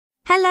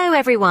Hello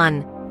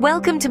everyone!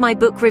 Welcome to my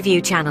book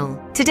review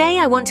channel. Today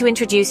I want to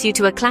introduce you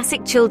to a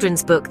classic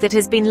children's book that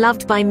has been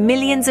loved by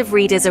millions of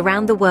readers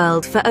around the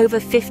world for over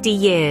 50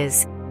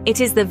 years.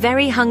 It is The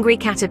Very Hungry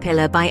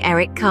Caterpillar by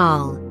Eric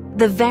Carle.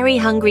 The Very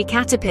Hungry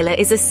Caterpillar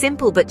is a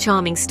simple but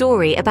charming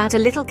story about a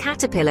little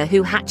caterpillar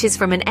who hatches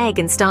from an egg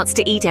and starts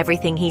to eat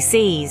everything he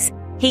sees.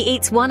 He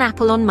eats 1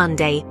 apple on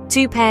Monday,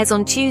 2 pears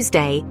on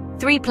Tuesday,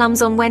 3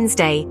 plums on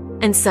Wednesday,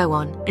 and so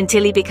on,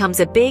 until he becomes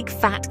a big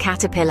fat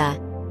caterpillar.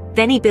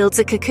 Then he builds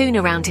a cocoon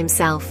around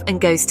himself and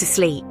goes to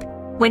sleep.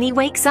 When he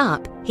wakes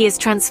up, he is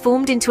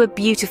transformed into a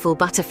beautiful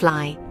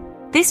butterfly.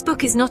 This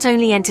book is not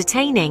only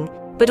entertaining,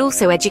 but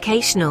also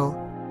educational.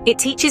 It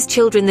teaches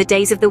children the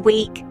days of the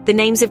week, the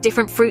names of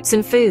different fruits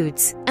and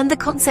foods, and the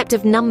concept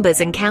of numbers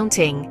and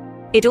counting.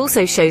 It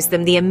also shows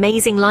them the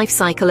amazing life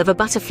cycle of a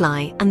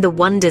butterfly and the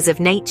wonders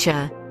of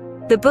nature.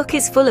 The book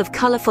is full of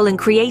colorful and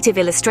creative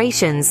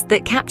illustrations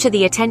that capture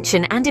the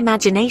attention and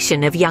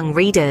imagination of young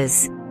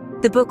readers.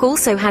 The book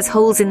also has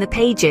holes in the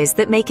pages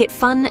that make it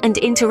fun and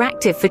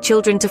interactive for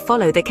children to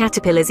follow the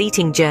caterpillar's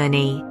eating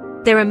journey.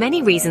 There are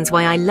many reasons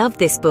why I love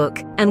this book,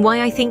 and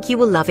why I think you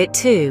will love it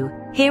too.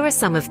 Here are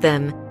some of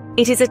them.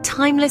 It is a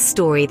timeless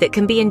story that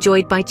can be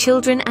enjoyed by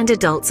children and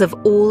adults of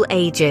all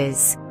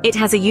ages. It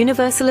has a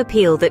universal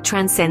appeal that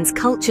transcends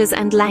cultures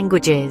and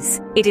languages.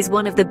 It is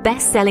one of the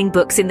best-selling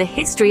books in the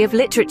history of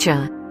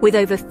literature, with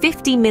over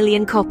 50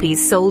 million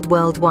copies sold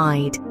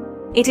worldwide.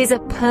 It is a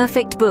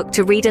perfect book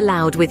to read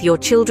aloud with your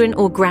children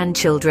or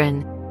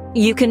grandchildren.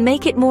 You can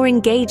make it more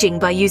engaging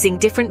by using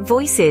different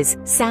voices,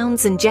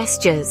 sounds, and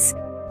gestures.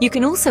 You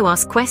can also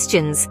ask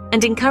questions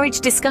and encourage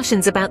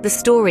discussions about the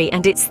story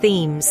and its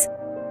themes.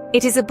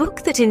 It is a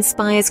book that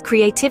inspires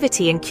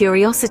creativity and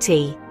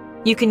curiosity.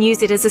 You can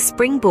use it as a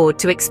springboard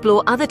to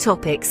explore other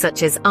topics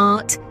such as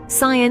art,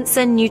 science,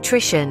 and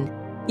nutrition.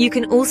 You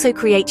can also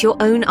create your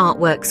own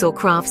artworks or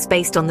crafts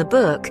based on the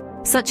book,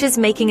 such as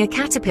making a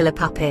caterpillar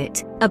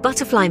puppet, a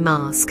butterfly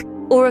mask,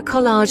 or a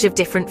collage of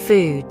different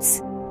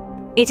foods.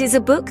 It is a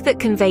book that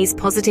conveys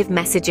positive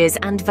messages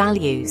and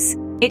values.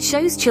 It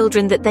shows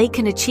children that they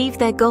can achieve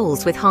their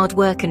goals with hard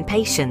work and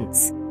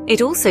patience.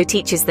 It also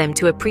teaches them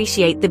to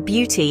appreciate the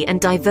beauty and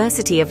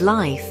diversity of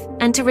life,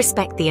 and to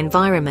respect the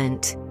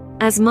environment.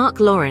 As Mark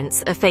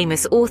Lawrence, a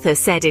famous author,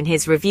 said in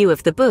his review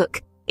of the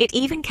book, it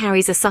even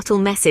carries a subtle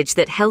message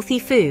that healthy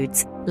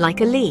foods,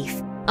 like a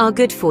leaf, are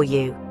good for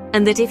you,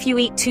 and that if you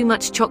eat too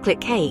much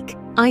chocolate cake,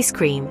 ice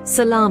cream,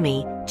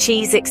 salami,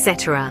 cheese,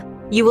 etc.,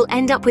 you will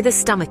end up with a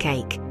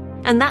stomachache.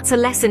 And that's a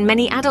lesson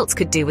many adults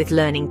could do with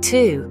learning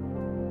too.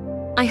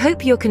 I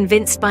hope you're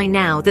convinced by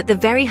now that The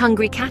Very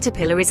Hungry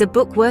Caterpillar is a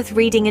book worth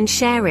reading and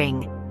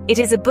sharing. It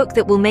is a book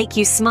that will make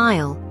you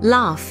smile,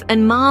 laugh,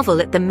 and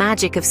marvel at the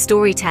magic of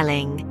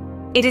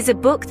storytelling. It is a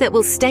book that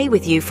will stay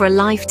with you for a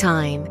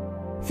lifetime.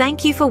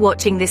 Thank you for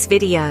watching this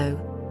video.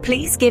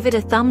 Please give it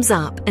a thumbs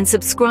up and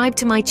subscribe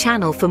to my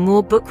channel for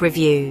more book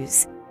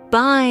reviews.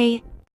 Bye!